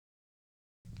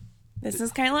This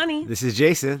is Kailani. This is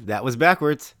Jason. That was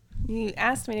backwards. You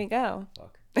asked me to go.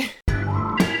 Fuck.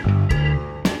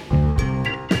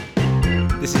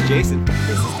 This is Jason.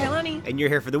 This is Kailani. And you're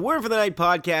here for the Word for the Night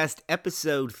podcast,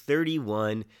 episode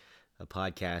 31, a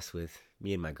podcast with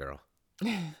me and my girl.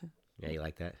 Yeah, you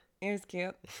like that? It was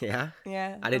cute. Yeah?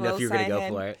 Yeah. I didn't know if you were going to go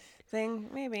for it. Thing,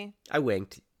 maybe. I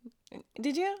winked.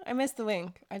 Did you? I missed the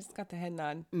wink. I just got the head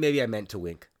nod. Maybe I meant to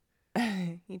wink.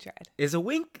 You tried. Is a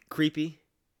wink creepy?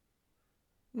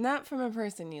 Not from a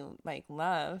person you,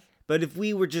 love. But if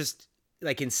we were just,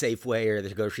 in Safeway or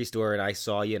the grocery store and I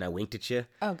saw you and I winked at you.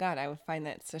 Oh, God, I would find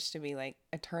that such to be, a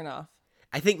turnoff.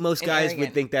 I think most guys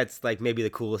would think that's, maybe the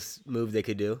coolest move they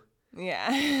could do.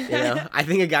 Yeah. I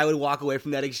think a guy would walk away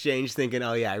from that exchange thinking,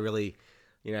 oh, yeah, I really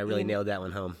nailed that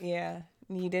one home. Yeah.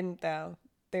 You didn't, though.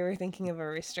 They were thinking of a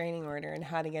restraining order and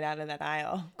how to get out of that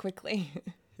aisle quickly.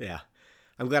 Yeah.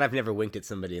 I'm glad I've never winked at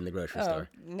somebody in the grocery store.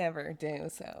 Never do,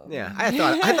 so. Yeah, I'm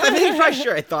probably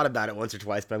sure I thought about it once or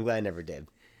twice, but I'm glad I never did.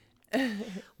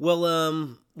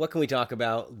 Well, what can we talk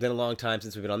about? Been a long time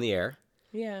since we've been on the air.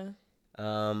 Yeah.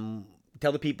 Tell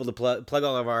the people to plug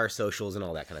all of our socials and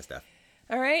all that kind of stuff.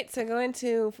 All right, so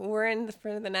we're in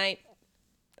for the night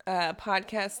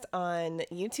podcast on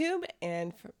YouTube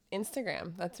and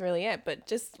Instagram. That's really it, but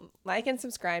just like and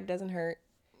subscribe, doesn't hurt.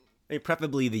 I mean,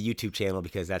 preferably the YouTube channel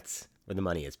because that's where the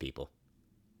money is, people.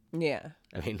 Yeah.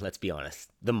 I mean, let's be honest.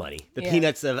 The money. The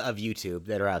peanuts of YouTube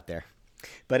that are out there.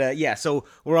 But, so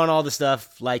we're on all the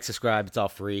stuff. Like, subscribe. It's all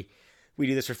free. We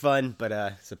do this for fun,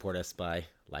 but support us by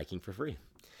liking for free.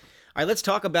 All right, let's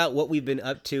talk about what we've been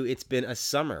up to. It's been a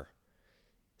summer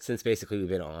since basically we've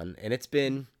been on. And it's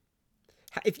been...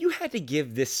 If you had to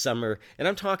give this summer... And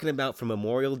I'm talking about from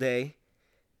Memorial Day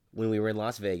when we were in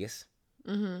Las Vegas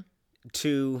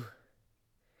to...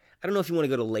 I don't know if you want to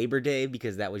go to Labor Day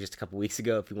because that was just a couple weeks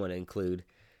ago. If you want to include,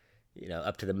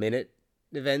 up to the minute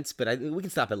events, but we can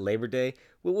stop at Labor Day.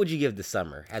 What would you give the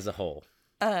summer as a whole,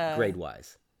 grade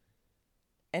wise?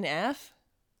 An F?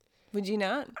 Would you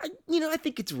not? I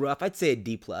think it's rough. I'd say a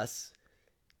D plus,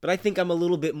 but I think I'm a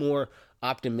little bit more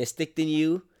optimistic than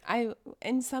you.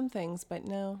 In some things, but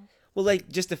no. Well,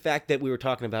 just the fact that we were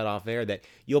talking about off air that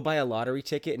you'll buy a lottery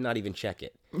ticket and not even check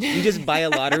it. You just buy a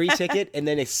lottery ticket and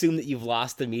then assume that you've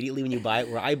lost immediately when you buy it,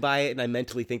 where I buy it and I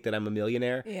mentally think that I'm a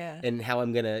millionaire and how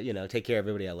I'm going to, take care of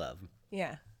everybody I love.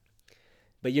 Yeah.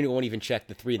 But you won't even check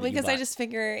the three that you Because bought. I just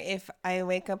figure if I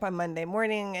wake up on Monday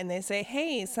morning and they say,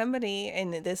 hey, somebody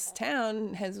in this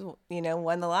town has,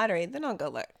 won the lottery, then I'll go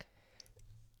look.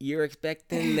 You're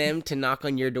expecting them to knock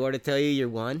on your door to tell you you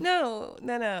won? No.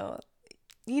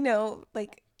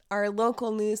 Our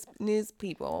local news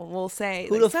people will say,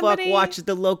 who the fuck watches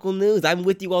the local news? I'm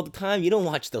with you all the time. You don't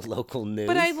watch the local news.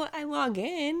 But I log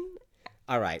in.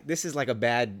 All right. This is like a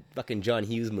bad fucking John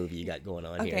Hughes movie you got going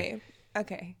on here.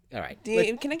 Okay. All right.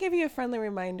 Can I give you a friendly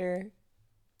reminder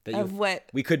of what...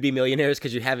 We could be millionaires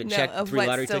because you haven't checked 3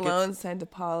 lottery tickets? Of what Stallone said to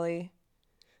Polly.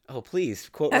 Oh, please.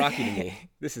 Quote Rocky to me.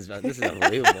 This is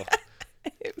unbelievable.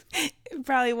 It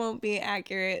probably won't be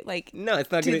accurate, no, it's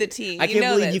not to the T. I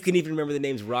can't believe you can even remember the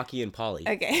names Rocky and Polly.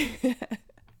 Okay.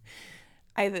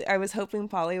 I was hoping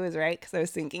Polly was right because I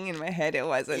was thinking in my head it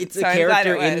wasn't. It's a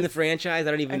character in the franchise.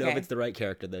 I don't even know if it's the right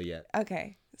character though yet.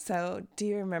 Okay. So do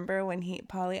you remember when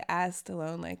Polly asked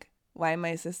Stallone, why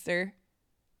my sister?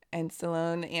 And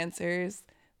Stallone answers,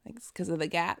 it's because of the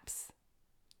gaps.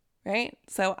 Right?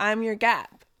 So I'm your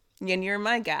gap and you're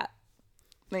my gap.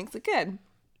 Makes it good.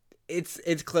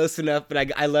 It's close enough,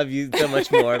 but I love you so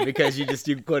much more because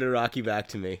you quoted Rocky back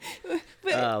to me.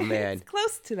 But oh, man. It's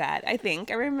close to that, I think.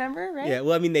 I remember, right? Yeah,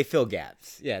 well, they fill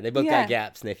gaps. Yeah, they both got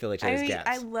gaps, and they fill each other's gaps.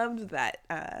 I loved that.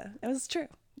 That was true.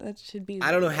 That should be...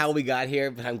 I don't know how we got here,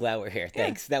 but I'm glad we're here.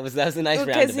 Thanks. Yeah. That was a nice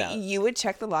roundabout. Because you would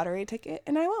check the lottery ticket,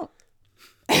 and I won't.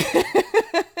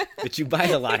 But you buy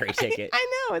the lottery ticket. I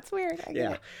know, it's weird. I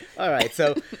get it. All right,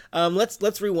 so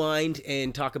let's rewind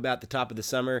and talk about the top of the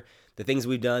summer, the things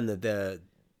we've done, the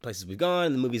places we've gone,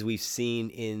 and the movies we've seen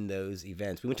in those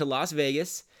events. We went to Las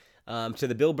Vegas to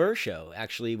the Bill Burr show.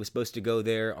 Actually, was supposed to go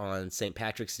there on St.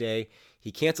 Patrick's Day.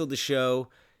 He canceled the show.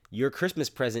 Your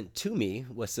Christmas present to me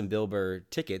was some Bill Burr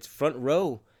tickets, front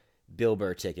row Bill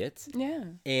Burr tickets. Yeah.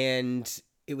 And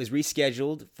it was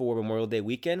rescheduled for Memorial Day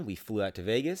weekend. We flew out to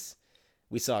Vegas.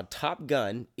 We saw Top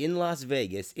Gun in Las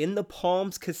Vegas in the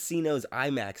Palms Casino's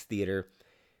IMAX theater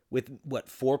with,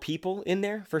 4 people in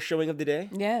there for showing of the day?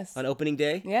 Yes. On opening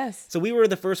day? Yes. So we were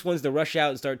the first ones to rush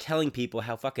out and start telling people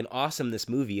how fucking awesome this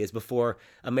movie is before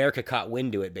America caught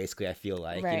wind to it, basically, I feel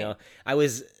like. Right.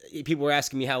 People were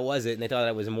asking me how was it, and they thought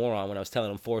I was a moron when I was telling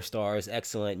them 4 stars,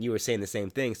 excellent, and you were saying the same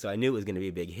thing, so I knew it was going to be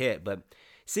a big hit. But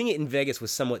seeing it in Vegas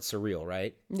was somewhat surreal,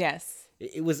 right? Yes.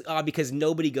 It was odd because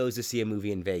nobody goes to see a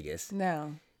movie in Vegas.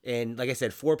 No. And like I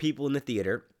said, 4 people in the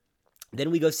theater.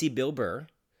 Then we go see Bill Burr.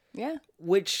 Yeah.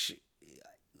 Which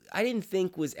I didn't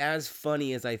think was as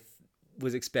funny as I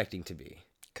was expecting to be.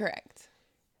 Correct.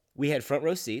 We had front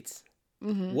row seats.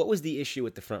 Mm-hmm. What was the issue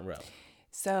with the front row?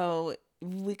 So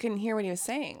we couldn't hear what he was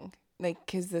saying, like,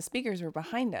 because the speakers were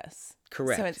behind us.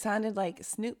 Correct. So it sounded like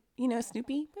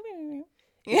Snoopy.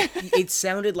 It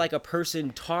sounded like a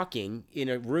person talking in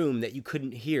a room that you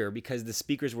couldn't hear because the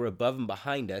speakers were above and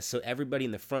behind us. So everybody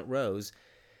in the front rows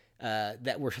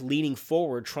that were leaning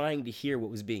forward trying to hear what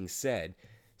was being said.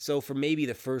 So for maybe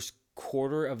the first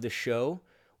quarter of the show,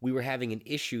 we were having an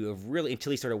issue of really,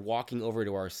 until he started walking over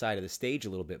to our side of the stage a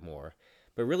little bit more,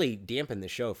 but really dampened the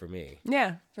show for me.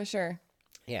 Yeah, for sure.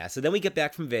 Yeah, so then we get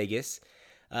back from Vegas.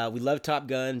 We love Top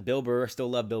Gun, Bill Burr, still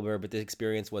love Bill Burr, but the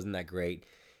experience wasn't that great.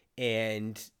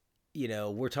 And,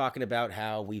 we're talking about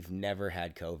how we've never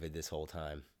had COVID this whole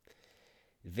time.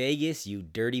 Vegas, you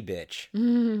dirty bitch.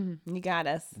 You got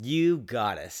us. You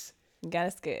got us. You got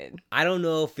us good. I don't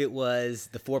know if it was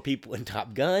the 4 people in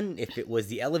Top Gun, if it was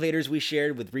the elevators we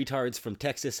shared with retards from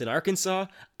Texas and Arkansas.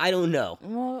 I don't know.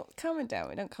 Well, comment down.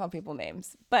 We don't call people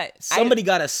names. But somebody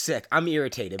got us sick. I'm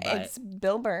irritated by it. It's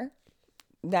Bill Burr.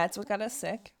 That's what got us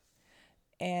sick.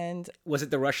 And was it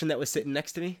the Russian that was sitting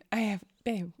next to me?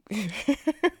 Babe.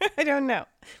 I don't know.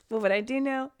 But what I do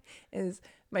know is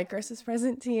my Christmas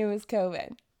present to you is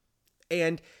COVID.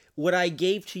 And what I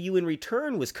gave to you in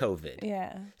return was COVID.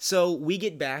 Yeah. So we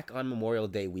get back on Memorial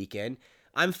Day weekend.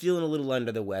 I'm feeling a little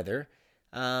under the weather.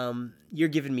 You're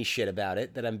giving me shit about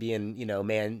it, that I'm being,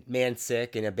 man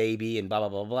sick and a baby and blah, blah,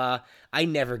 blah, blah. I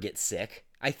never get sick.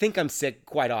 I think I'm sick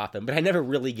quite often, but I never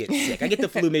really get sick. I get the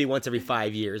flu maybe once every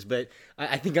 5 years, but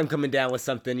I think I'm coming down with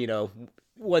something,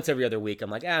 once every other week. I'm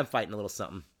like, I'm fighting a little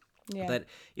something. Yeah. But,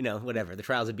 whatever. The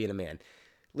trials of being a man.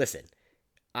 Listen,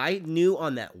 I knew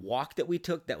on that walk that we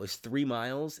took that was 3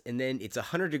 miles, and then it's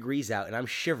 100 degrees out, and I'm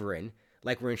shivering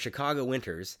like we're in Chicago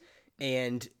winters,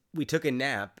 and we took a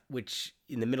nap, which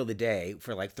in the middle of the day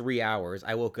for like 3 hours,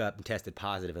 I woke up and tested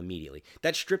positive immediately.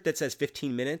 That strip that says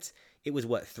 15 minutes, it was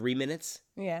 3 minutes?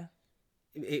 Yeah.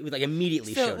 It was like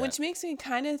immediately showed up. Which makes me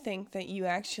kind of think that you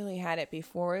actually had it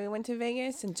before we went to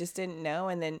Vegas and just didn't know.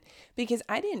 And then, because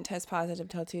I didn't test positive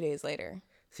till 2 days later.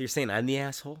 So you're saying I'm the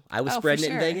asshole? I was spreading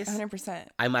it in Vegas? 100%.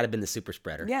 I might have been the super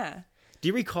spreader. Yeah. Do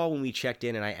you recall when we checked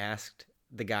in and I asked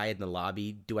the guy in the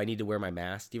lobby, do I need to wear my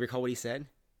mask? Do you recall what he said?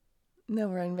 No,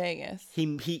 we're in Vegas.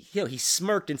 He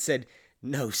smirked and said,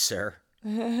 "No, sir.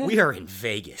 We are in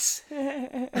Vegas."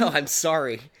 Oh, I'm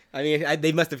sorry. I mean,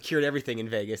 they must have cured everything in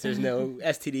Vegas. There's no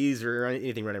STDs or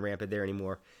anything running rampant there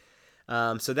anymore.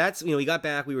 So that's, we got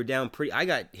back. We were down I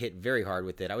got hit very hard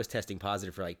with it. I was testing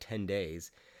positive for like 10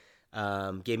 days.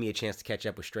 Gave me a chance to catch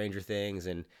up with Stranger Things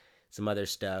and some other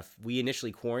stuff. We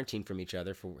initially quarantined from each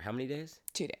other for how many days?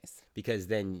 2 days. Because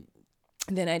then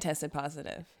I tested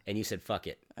positive. And you said, fuck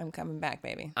it. I'm coming back,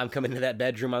 baby. I'm coming to that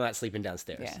bedroom. I'm not sleeping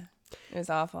downstairs. Yeah. It was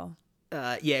awful.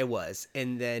 Yeah, it was.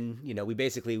 And then, we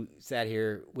basically sat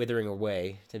here withering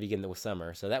away to begin the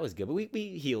summer. So that was good. But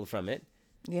we healed from it.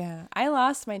 Yeah. I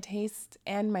lost my taste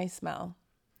and my smell.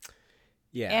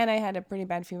 Yeah. And I had a pretty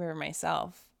bad fever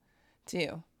myself,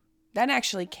 too. That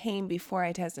actually came before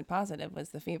I tested positive, was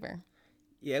the fever.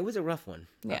 Yeah, it was a rough one.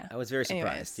 Yeah. I was very surprised.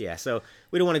 Anyways. Yeah, so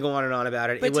we don't want to go on and on about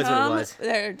it. But it was what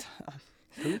it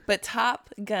was. But Top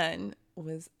Gun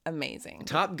was amazing.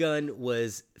 Top Gun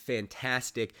was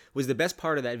fantastic. Was the best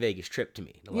part of that Vegas trip to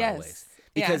me in a lot of ways.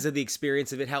 Because of the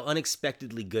experience of it, how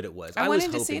unexpectedly good it was. I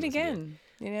wanted to see it again,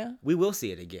 We will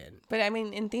see it again. But I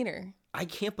mean, in theater. I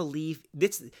can't believe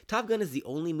Top Gun is the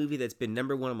only movie that's been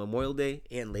number 1 on Memorial Day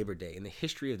and Labor Day in the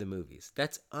history of the movies.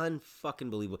 That's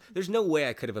unfucking believable. There's no way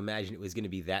I could have imagined it was going to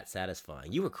be that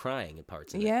satisfying. You were crying in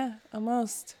parts of it. Yeah,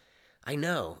 almost. I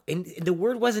know. And the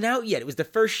word wasn't out yet. It was the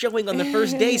first showing on the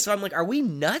first day. So I'm like, are we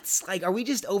nuts? Like, are we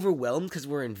just overwhelmed because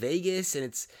we're in Vegas and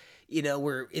it's,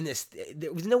 we're in this,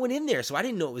 there was no one in there. So I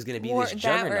didn't know it was going to be this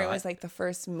juggernaut. Or it was like the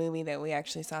first movie that we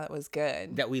actually saw that was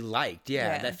good. That we liked.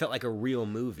 Yeah. That felt like a real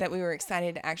movie. That we were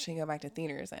excited to actually go back to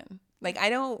theaters in. Like, I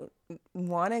don't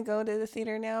want to go to the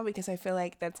theater now because I feel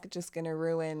like that's just going to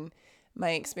ruin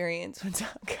my experience with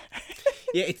Top Gun.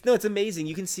 Yeah, it's amazing.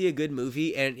 You can see a good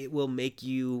movie and it will make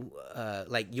you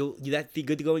the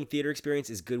good going theater experience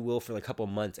is goodwill for a couple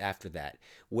months after that.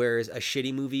 Whereas a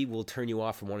shitty movie will turn you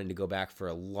off from wanting to go back for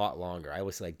a lot longer. I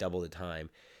always say double the time.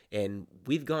 And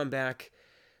we've gone back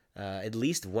at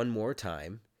least one more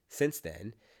time since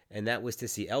then, and that was to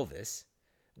see Elvis,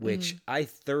 which I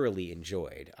thoroughly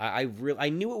enjoyed. I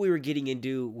knew what we were getting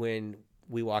into when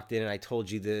we walked in and I told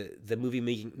you the movie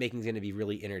making is going to be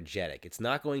really energetic. It's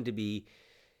not going to be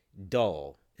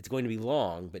dull. It's going to be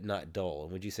long, but not dull.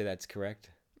 And would you say that's correct?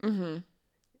 Mm-hmm.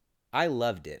 I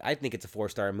loved it. I think it's a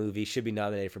 4-star movie. Should be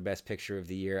nominated for Best Picture of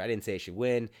the Year. I didn't say it should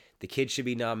win. The kids should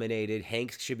be nominated.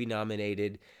 Hanks should be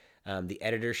nominated. The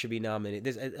editor should be nominated.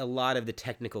 There's a lot of the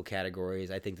technical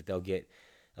categories I think that they'll get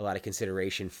a lot of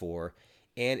consideration for.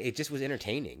 And it just was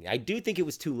entertaining. I do think it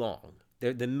was too long.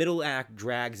 The middle act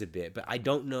drags a bit, but I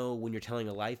don't know when you're telling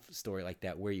a life story like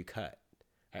that where you cut.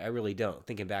 I really don't,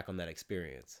 thinking back on that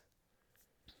experience.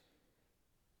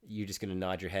 You're just going to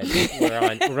nod your head. We're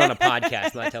on a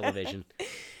podcast, not television.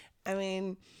 I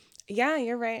mean, yeah,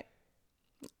 you're right.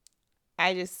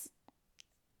 I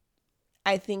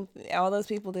think all those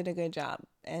people did a good job,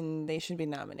 and they should be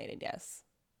nominated, yes.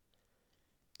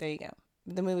 There you go.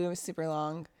 The movie was super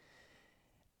long.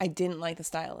 I didn't like the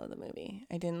style of the movie.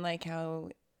 I didn't like how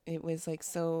it was like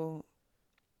so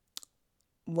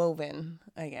woven,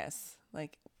 I guess.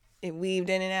 Like it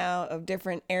weaved in and out of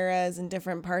different eras and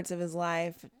different parts of his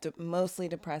life, mostly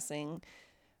depressing.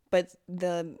 But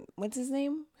what's his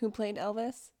name? Who played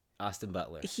Elvis? Austin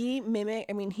Butler. He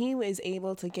was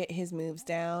able to get his moves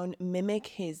down, mimic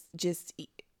his just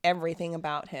everything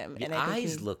about him. The and I think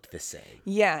eyes looked the same.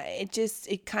 Yeah,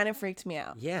 it kind of freaked me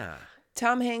out. Yeah.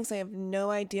 Tom Hanks, I have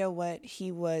no idea what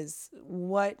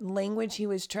language he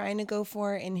was trying to go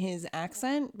for in his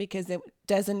accent, because it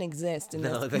doesn't exist in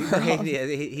this world.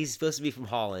 He's supposed to be from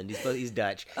Holland. He's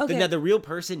Dutch. Okay. But now the real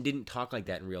person didn't talk like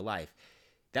that in real life.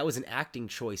 That was an acting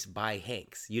choice by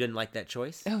Hanks. You didn't like that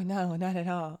choice? Oh no, not at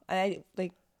all.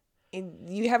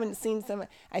 You haven't seen some.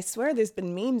 I swear, there's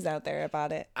been memes out there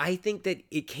about it. I think that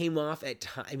it came off at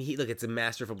time. I mean, look, it's a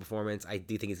masterful performance. I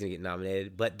do think he's going to get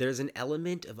nominated, but there's an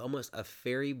element of almost a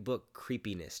fairy book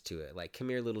creepiness to it, like "Come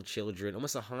here, little children,"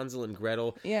 almost a Hansel and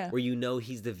Gretel, where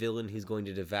he's the villain who's going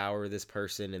to devour this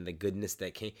person, and the goodness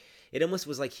that came. It almost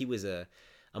was like he was a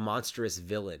monstrous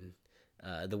villain.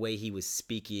 The way he was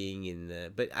speaking,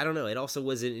 but I don't know. It also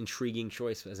was an intriguing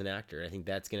choice as an actor. I think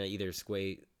that's going to either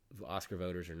sway Oscar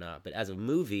voters or not. But as a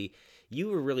movie, you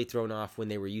were really thrown off when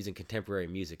they were using contemporary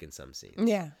music in some scenes.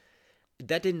 Yeah.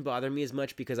 That didn't bother me as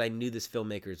much because I knew this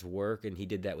filmmaker's work, and he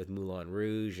did that with Moulin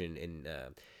Rouge and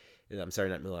I'm sorry,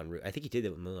 not Moulin Rouge. I think he did it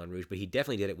with Moulin Rouge, but he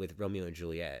definitely did it with Romeo and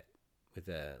Juliet with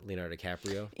Leonardo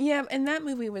DiCaprio. Yeah, and that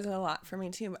movie was a lot for me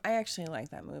too. I actually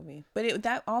like that movie, but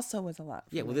that also was a lot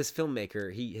for me. Well, this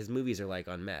filmmaker, his movies are like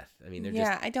on meth. I mean,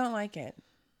 I don't like it.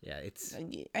 Yeah,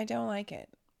 I don't like it.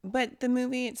 But the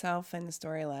movie itself and the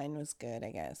storyline was good,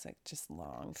 I guess. Like, just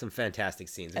long. Some fantastic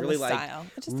scenes. And really the style.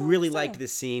 Liked the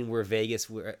scene where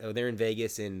they're in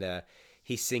Vegas and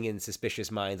he's singing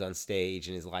Suspicious Minds on stage,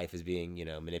 and his life is being,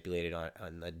 manipulated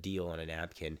on a deal on a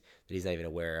napkin that he's not even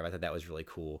aware of. I thought that was really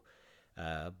cool.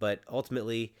 But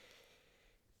ultimately,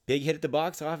 big hit at the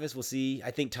box office. We'll see. I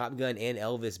think Top Gun and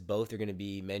Elvis both are going to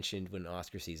be mentioned when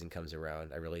Oscar season comes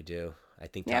around. I really do. I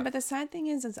think. But the sad thing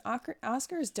is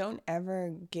Oscars don't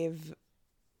ever give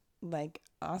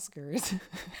Oscars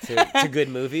to good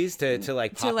movies, to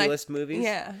like populist movies.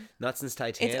 Yeah. Not since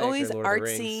Titanic. It's always or Lord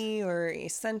artsy or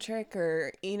eccentric,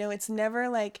 or it's never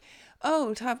like,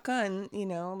 oh, Top Gun,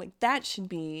 that should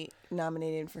be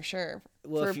nominated for sure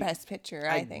for Best Picture,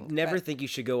 I think. Never think you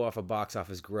should go off a box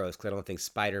office gross, because I don't think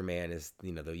Spider-Man is,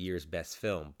 the year's best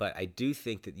film. But I do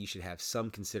think that you should have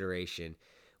some consideration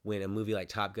when a movie like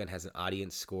Top Gun has an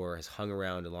audience score, has hung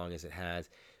around as long as it has,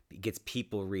 gets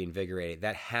people reinvigorated.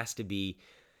 That has to be,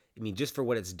 just for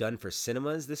what it's done for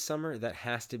cinemas this summer, that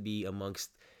has to be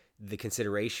amongst the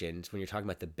considerations when you're talking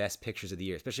about the best pictures of the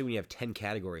year, especially when you have 10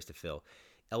 categories to fill.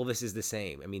 Elvis is the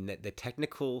same. The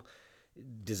technical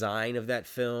design of that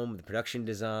film, the production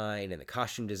design and the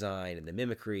costume design and the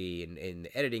mimicry and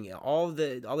the editing, all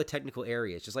the technical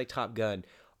areas, just like Top Gun,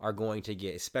 are going to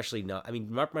get, especially not,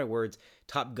 mark my words,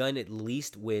 Top Gun at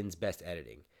least wins best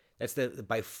editing. That's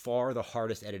by far the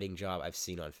hardest editing job I've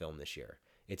seen on film this year.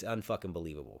 It's unfucking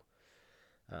believable.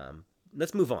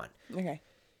 Let's move on. Okay.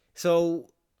 So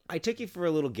I took you for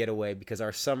a little getaway because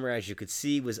our summer, as you could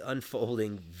see, was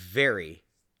unfolding very,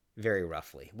 very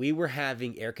roughly. We were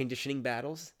having air conditioning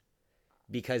battles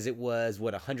because it was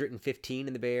 115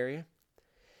 in the Bay Area.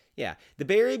 Yeah, the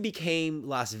Bay Area became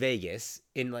Las Vegas,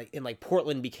 in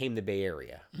Portland became the Bay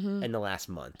Area in the last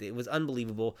month. It was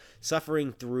unbelievable,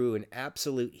 suffering through an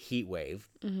absolute heat wave.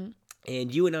 Mm-hmm.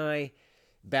 And you and I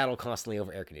battle constantly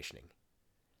over air conditioning.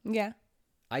 Yeah.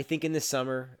 I think in the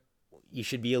summer, you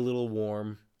should be a little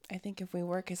warm. I think if we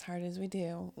work as hard as we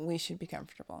do, we should be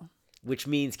comfortable. Which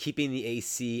means keeping the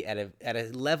AC at a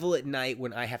level at night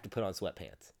when I have to put on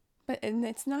sweatpants. And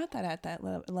it's not that at that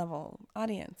level,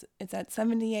 audience. It's at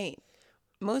 78.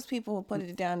 Most people will put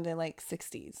it down to like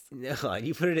 60s. No,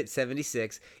 you put it at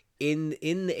 76 in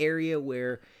the area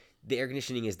where the air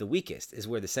conditioning is the weakest, is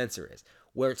where the sensor is.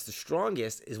 Where it's the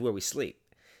strongest is where we sleep.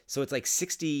 So it's like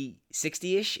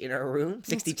 60-ish in our room,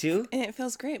 62. And it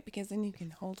feels great because then you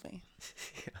can hold me.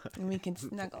 And we can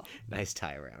snuggle. Nice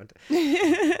tie around.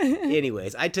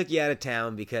 Anyways, I took you out of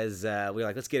town because we were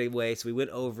like, let's get away. So we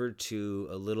went over to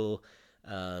a little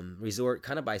resort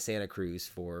kind of by Santa Cruz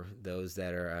for those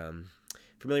that are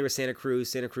familiar with Santa Cruz.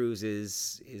 Santa Cruz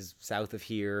is south of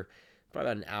here,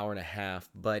 probably about an hour and a half,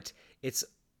 but it's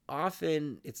a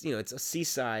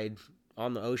seaside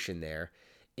on the ocean there.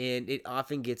 And it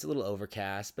often gets a little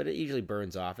overcast, but it usually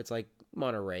burns off. It's like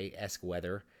Monterey-esque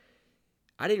weather.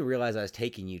 I didn't realize I was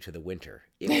taking you to the winter.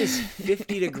 It was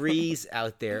 50 degrees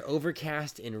out there,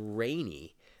 overcast and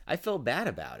rainy. I felt bad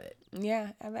about it.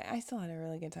 Yeah, I still had a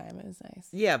really good time. It was nice.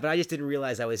 Yeah, but I just didn't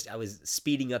realize I was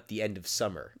speeding up the end of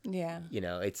summer. Yeah.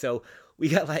 So we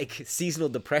got like seasonal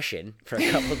depression for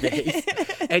a couple of days.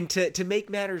 And to make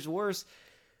matters worse,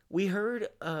 we heard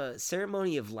a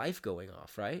ceremony of life going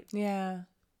off, right? Yeah.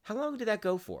 How long did that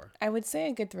go for? I would say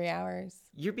a good 3 hours.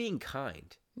 You're being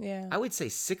kind. Yeah. I would say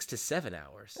 6 to 7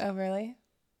 hours. Oh, really?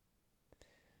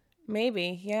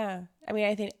 Maybe, yeah. I mean,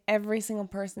 I think every single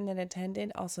person that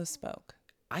attended also spoke.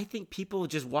 I think people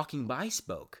just walking by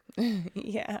spoke.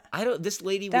 Yeah.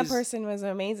 That person was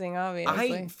amazing,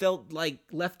 obviously. I felt like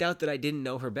left out that I didn't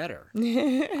know her better.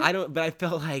 But I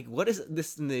felt like, what is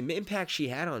this, the impact she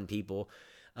had on people?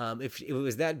 If it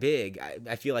was that big,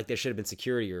 I feel like there should have been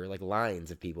security or like lines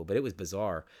of people, but it was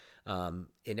bizarre. And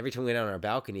every time we went out on our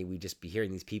balcony, we'd just be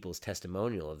hearing these people's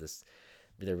testimonial of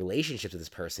their relationships with this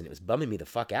person. It was bumming me the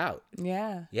fuck out.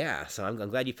 Yeah. Yeah. So I'm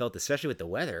glad you felt, especially with the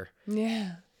weather.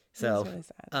 Yeah. So, really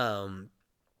sad.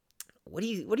 what do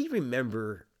you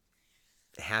remember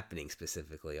happening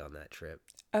specifically on that trip?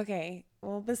 Okay.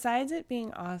 Well, besides it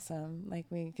being awesome,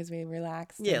 because we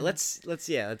relaxed. Yeah. Let's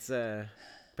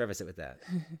preface it with that.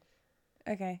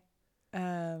 Okay.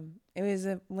 It was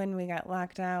when we got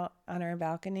locked out on our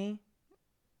balcony.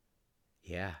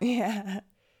 Yeah. Yeah.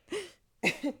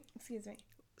 Excuse me.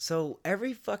 So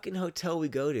every fucking hotel we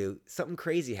go to, something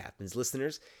crazy happens.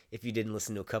 Listeners, if you didn't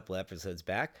listen to a couple episodes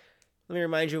back, let me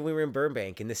remind you when we were in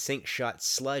Burbank and the sink shot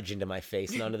sludge into my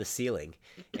face and onto the ceiling.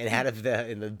 And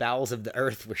in the bowels of the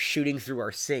earth were shooting through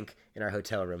our sink in our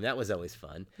hotel room. That was always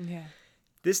fun. Yeah.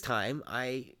 This time,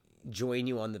 I join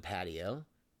you on the patio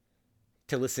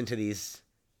to listen to these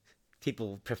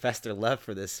people profess their love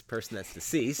for this person that's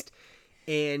deceased.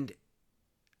 And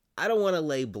I don't want to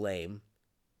lay blame.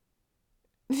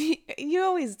 You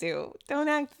always do. Don't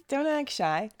act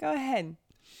shy. Go ahead.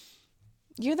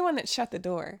 You're the one that shut the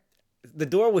door. The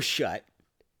door was shut.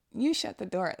 You shut the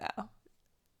door, though.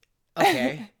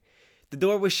 Okay. The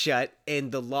door was shut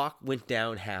and the lock went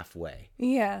down halfway.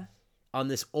 Yeah. On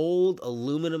this old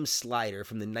aluminum slider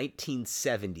from the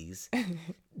 1970s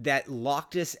that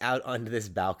locked us out onto this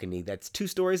balcony that's 2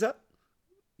 stories up.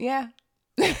 Yeah.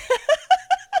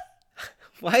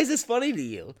 Why is this funny to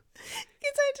you?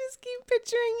 Because I just keep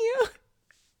picturing you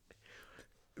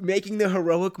making the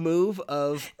heroic move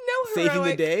of saving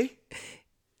the day.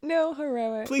 No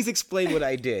heroic. Please explain what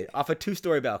I did off a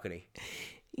 2-story balcony.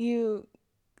 You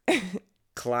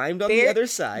climbed on the other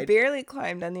side. Barely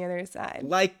climbed on the other side.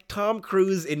 Like Tom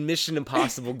Cruise in Mission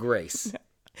Impossible Grace.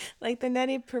 Like the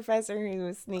nutty professor who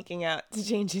was sneaking out to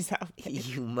change his outfit.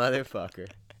 You motherfucker.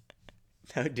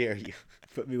 How dare you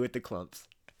put me with the clumps.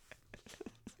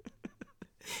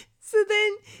 So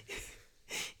then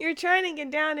you're trying to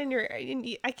get down and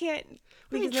I can't.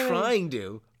 What are you trying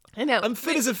to? I know. I'm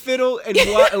fit as a fiddle and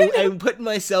I'm putting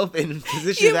myself in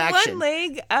position of action. One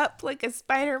leg up like a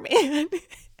Spider-Man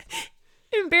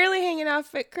and barely hanging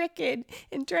off at Cricket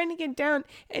and trying to get down.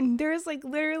 And there's like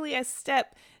literally a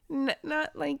step,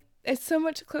 not like it's so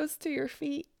much close to your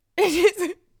feet.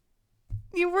 You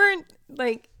weren't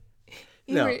like.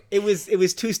 It was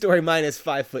 2-story minus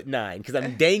 5'9" because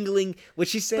I'm dangling. What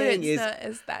she's saying is,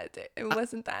 it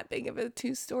wasn't that big of a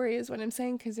 2-story is what I'm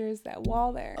saying because there's that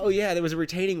wall there. Oh yeah, there was a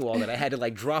retaining wall that I had to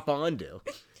like drop onto.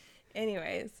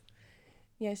 Anyways,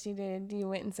 yes, you did. You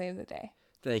went and saved the day.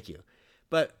 Thank you.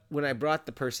 But when I brought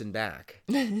the person back,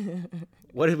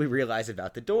 what did we realize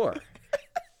about the door?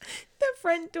 The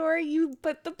front door, you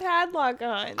put the padlock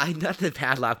on. Not the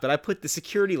padlock, but I put the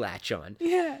security latch on.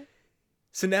 Yeah.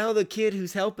 So now the kid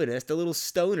who's helping us, the little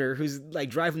stoner who's like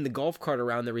driving the golf cart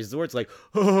around the resort's like,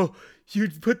 oh, you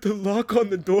put the lock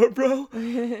on the door, bro?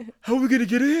 How are we going to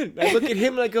get in? I look at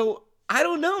him and I go, I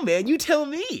don't know, man. You tell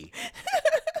me.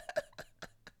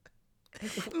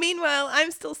 Meanwhile,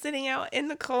 I'm still sitting out in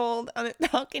the cold on a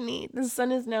balcony. The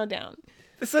sun is now down.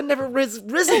 The sun never risen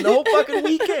the whole fucking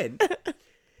weekend.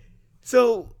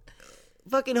 So,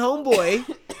 fucking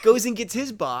homeboy goes and gets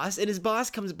his boss, and his boss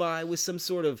comes by with some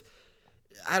sort of,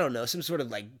 I don't know, some sort of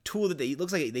like tool that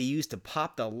looks like they used to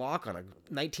pop the lock on a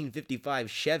 1955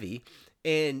 Chevy,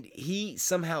 and he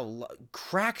somehow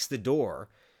cracks the door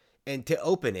and to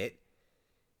open it,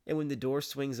 and when the door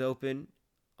swings open,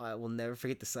 I will never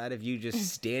forget the sight of you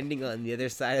just standing on the other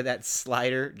side of that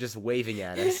slider, just waving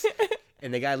at us.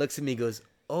 And the guy looks at me and goes,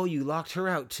 "Oh, you locked her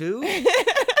out too?"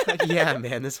 Like, yeah,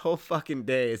 man, this whole fucking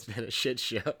day has been a shit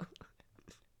show.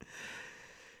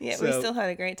 Yeah, so, we still had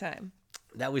a great time.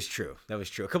 That was true.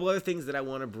 A couple other things that I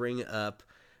want to bring up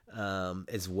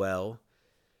as well.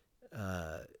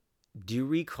 Do you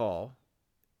recall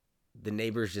the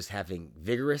neighbors just having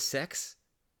vigorous sex?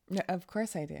 No, of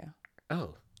course I do.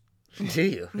 Oh, do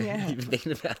you? Yeah. You've been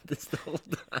thinking about this the whole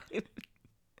time.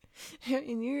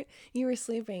 And you were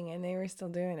sleeping and they were still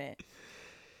doing it.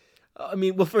 I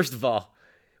mean, well, first of all,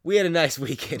 we had a nice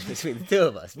weekend between the two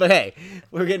of us. But hey,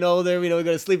 we're getting older. We go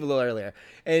to sleep a little earlier.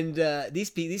 And these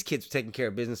kids were taking care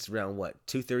of business around, what,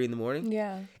 2:30 in the morning?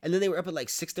 Yeah. And then they were up at like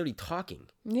 6:30 talking.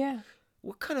 Yeah.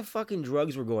 What kind of fucking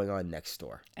drugs were going on next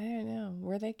door? I don't know.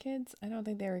 Were they kids? I don't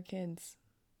think they were kids.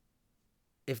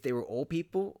 If they were old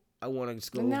people, I want to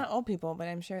just go... Not old people, but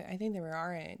I think they were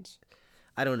our age.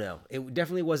 I don't know. It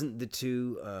definitely wasn't the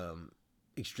two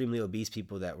extremely obese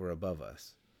people that were above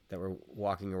us, that were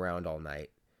walking around all night.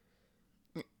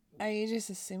 Are you just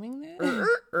assuming that?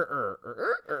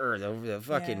 The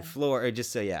fucking floor. It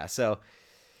just yeah. So,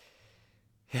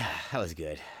 yeah, that was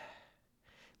good.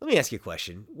 Let me ask you a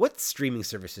question. What streaming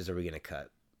services are we going to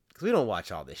cut? Because we don't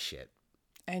watch all this shit.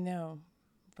 I know,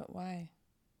 but why?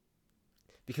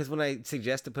 Because when I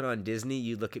suggest to put on Disney,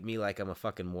 you look at me like I'm a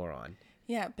fucking moron.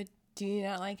 Yeah, but do you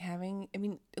not like having... I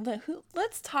mean,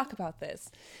 let's talk about this.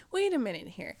 Wait a minute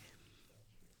here.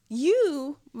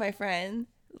 You, my friend,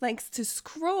 likes to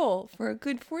scroll for a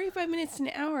good 45 minutes to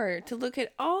an hour to look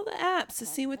at all the apps to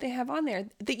see what they have on there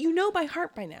that you know by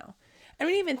heart by now.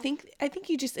 I think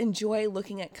you just enjoy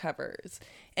looking at covers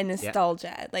and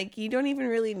nostalgia. Yeah. Like, you don't even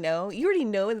really know. You already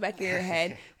know in the back of your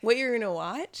head what you're going to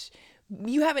watch.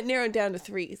 You have it narrowed down to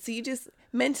 3. So you just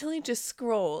mentally just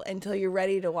scroll until you're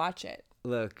ready to watch it.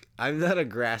 Look, I'm not a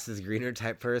grass is greener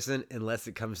type person unless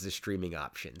it comes to streaming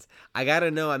options. I got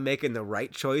to know I'm making the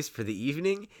right choice for the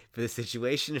evening, for the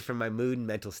situation, and for my mood and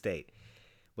mental state.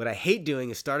 What I hate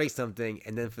doing is starting something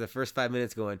and then for the first 5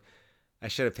 minutes going, I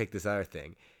should have picked this other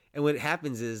thing. And what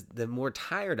happens is the more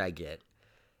tired I get,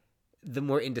 the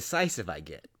more indecisive I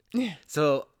get. Yeah.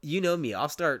 So, you know me, I'll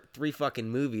start 3 fucking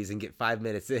movies and get 5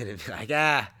 minutes in and be like,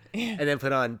 yeah. And then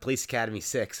put on Police Academy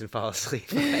 6 and fall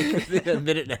asleep like within a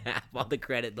minute and a half while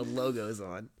the logo's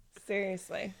on.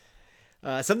 Seriously.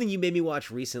 Something you made me watch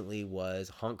recently was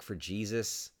Honk for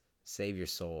Jesus, Save Your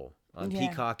Soul. On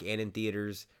Peacock and in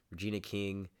theaters, Regina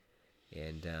King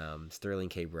and Sterling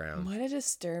K. Brown. What a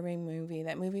disturbing movie.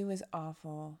 That movie was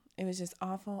awful. It was just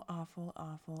awful, awful,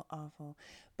 awful, awful.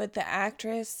 But the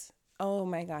actress, oh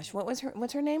my gosh,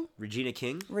 what's her name? Regina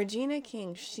King. Regina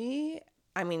King.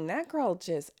 That girl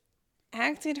just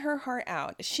acted her heart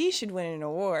out. She should win an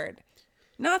award.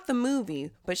 Not the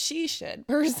movie, but she should,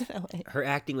 personally. Her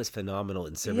acting was phenomenal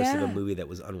in service of a movie that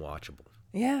was unwatchable.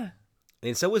 Yeah.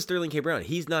 And so was Sterling K. Brown.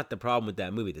 He's not the problem with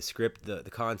that movie. The script, the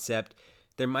concept,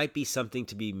 there might be something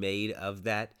to be made of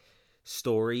that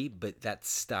story, but that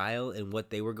style and what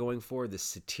they were going for, the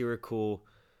satirical...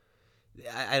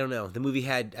 I don't know.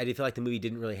 I did feel like the movie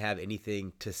didn't really have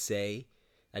anything to say.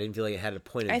 I didn't feel like it had a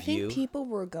point of view. I think people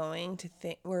were going to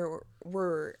think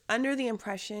were under the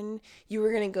impression you were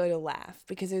going to go to laugh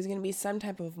because there was going to be some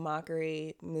type of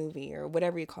mockery movie or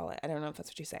whatever you call it. I don't know if that's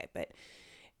what you say, but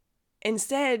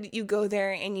instead you go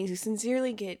there and you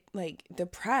sincerely get like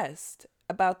depressed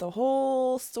about the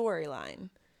whole storyline.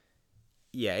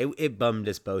 Yeah, it bummed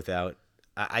us both out.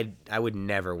 I would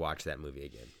never watch that movie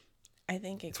again. I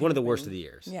think it's one of the worst of the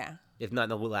years. Yeah. If not in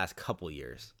the last couple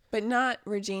years. But not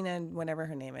Regina, whatever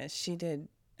her name is. She did,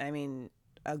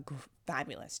 a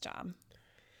fabulous job.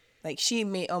 Like, she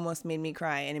almost made me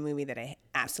cry in a movie that I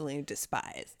absolutely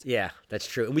despised. Yeah, that's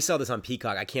true. And we saw this on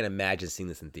Peacock. I can't imagine seeing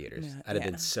this in theaters. Yeah, I'd have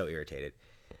been so irritated.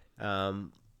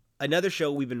 Another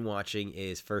show we've been watching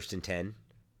is First and 10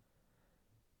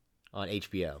 on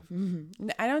HBO. Mm-hmm.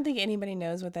 I don't think anybody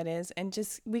knows what that is, and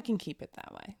we can keep it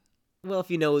that way. Well,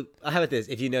 if you know, how about this?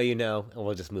 If you know, you know, and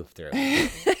we'll just move through.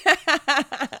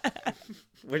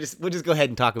 We'll just go ahead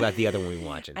and talk about the other one we're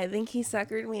watching. I think he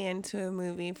suckered me into a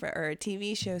movie or a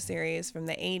TV show series from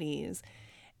the 80s,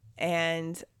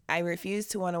 and I refuse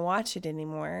to want to watch it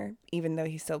anymore, even though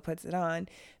he still puts it on,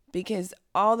 because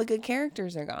all the good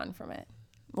characters are gone from it.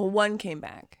 Well, one came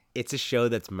back. It's a show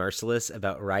that's merciless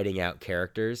about writing out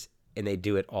characters, and they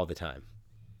do it all the time.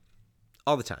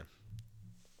 All the time.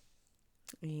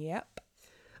 Yep.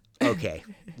 Okay,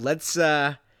 let's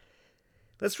wrap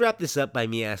this up by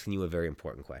me asking you a very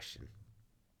important question.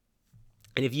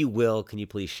 And if you will, can you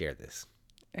please share this?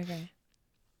 Okay.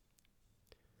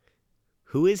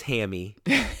 Who is Hammy,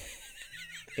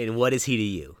 and what is he to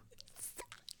you?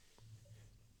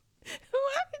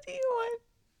 What do you want?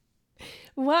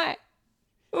 What?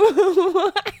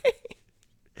 Why?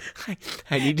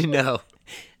 I need to know.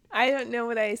 I don't know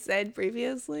what I said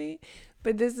previously,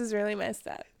 but this is really messed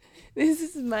up. This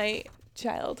is my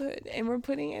childhood, and we're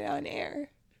putting it on air.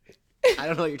 I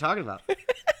don't know what you're talking about.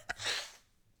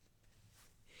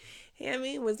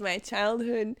 Hammy was my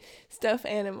childhood stuffed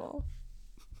animal.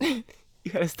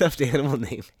 You got a stuffed animal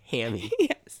named Hammy.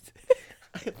 Yes.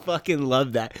 I fucking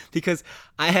love that because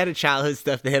I had a childhood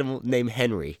stuffed animal named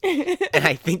Henry, and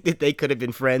I think that they could have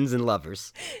been friends and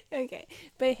lovers. Okay,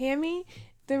 but Hammy,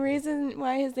 the reason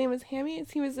why his name was Hammy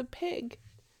is he was a pig.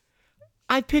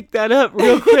 I picked that up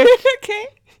real quick. Okay.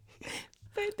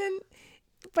 But then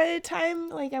by the time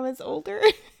like I was older,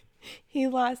 he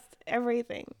lost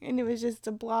everything and it was just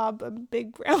a blob, a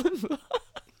big brown blob.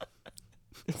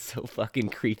 It's so fucking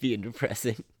creepy and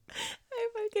depressing. I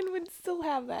fucking would still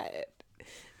have that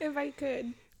if I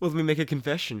could. Well, let me make a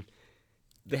confession.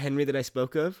 The Henry that I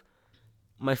spoke of,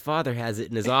 my father has it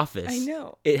in his office. I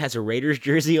know. It has a Raiders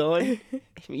jersey on.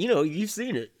 You know, you've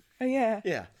seen it. Oh, yeah.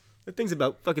 Yeah. The thing's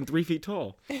about fucking 3 feet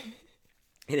tall. And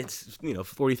it's,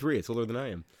 43. It's older than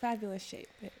I am. Fabulous shape.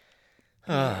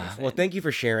 Well, thank you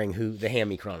for sharing the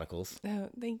Hammy Chronicles. Oh,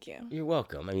 thank you. You're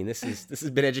welcome. I mean, this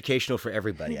has been educational for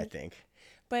everybody, I think.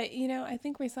 But, I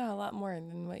think we saw a lot more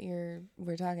than what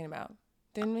we're talking about.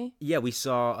 Didn't we? Yeah, we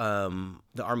saw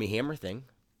the Army Hammer thing.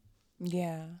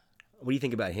 Yeah. What do you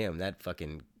think about him? Do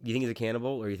you think he's a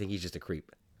cannibal or do you think he's just a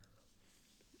creep?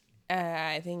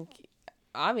 I think,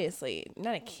 obviously,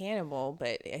 not a cannibal,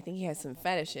 but I think he has some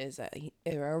fetishes that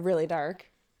are really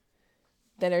dark.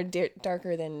 That are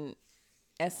darker than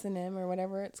S&M or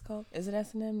whatever it's called. Is it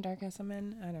S&M? Dark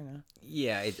S&M? I don't know.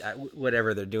 Yeah,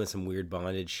 whatever. They're doing some weird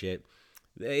bondage shit.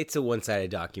 It's a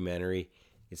one-sided documentary.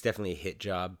 It's definitely a hit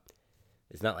job.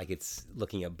 It's not like it's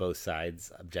looking at both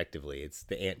sides objectively. It's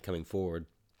the aunt coming forward.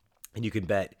 And you can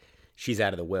bet she's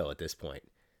out of the will at this point.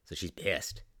 So she's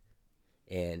pissed.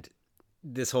 And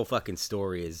this whole fucking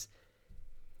story is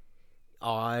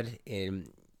odd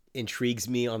and intrigues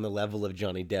me on the level of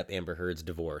Johnny Depp Amber Heard's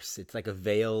divorce. It's like a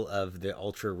veil of the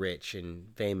ultra rich and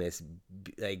famous,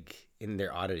 like in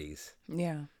their oddities.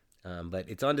 Yeah. But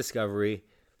it's on Discovery.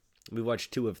 We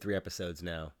watched 2 of 3 episodes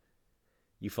now.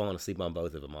 You've fallen asleep on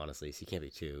both of them, honestly, so you can't be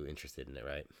too interested in it,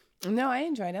 right? No, I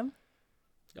enjoyed them.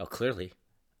 Oh, clearly.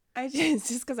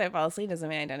 Just because I fall asleep doesn't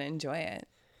mean I don't enjoy it.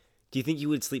 Do you think you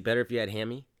would sleep better if you had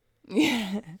Hammy?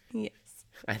 Yeah. Yes.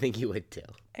 I think you would too.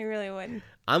 I really would.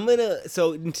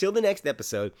 So until the next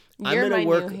episode, You're I'm gonna my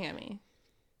work. new Hammy.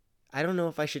 I don't know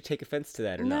if I should take offense to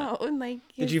that or not. No,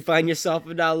 Did you find yourself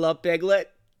a dollar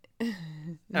piglet? No.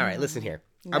 All right, listen here.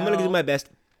 No. I'm gonna do my best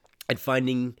at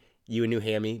finding you a new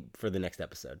Hammy for the next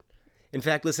episode. In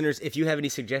fact, listeners, if you have any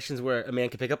suggestions where a man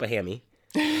can pick up a Hammy,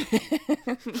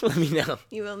 let me know.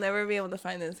 You will never be able to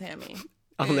find this Hammy.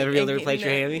 I'll never be able to replace your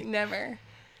Hammy? Never.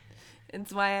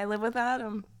 It's why I live without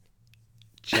him.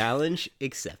 Challenge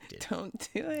accepted. Don't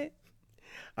do it.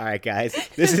 All right, guys.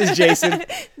 This is Jason.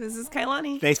 This is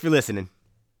Kailani. Thanks for listening.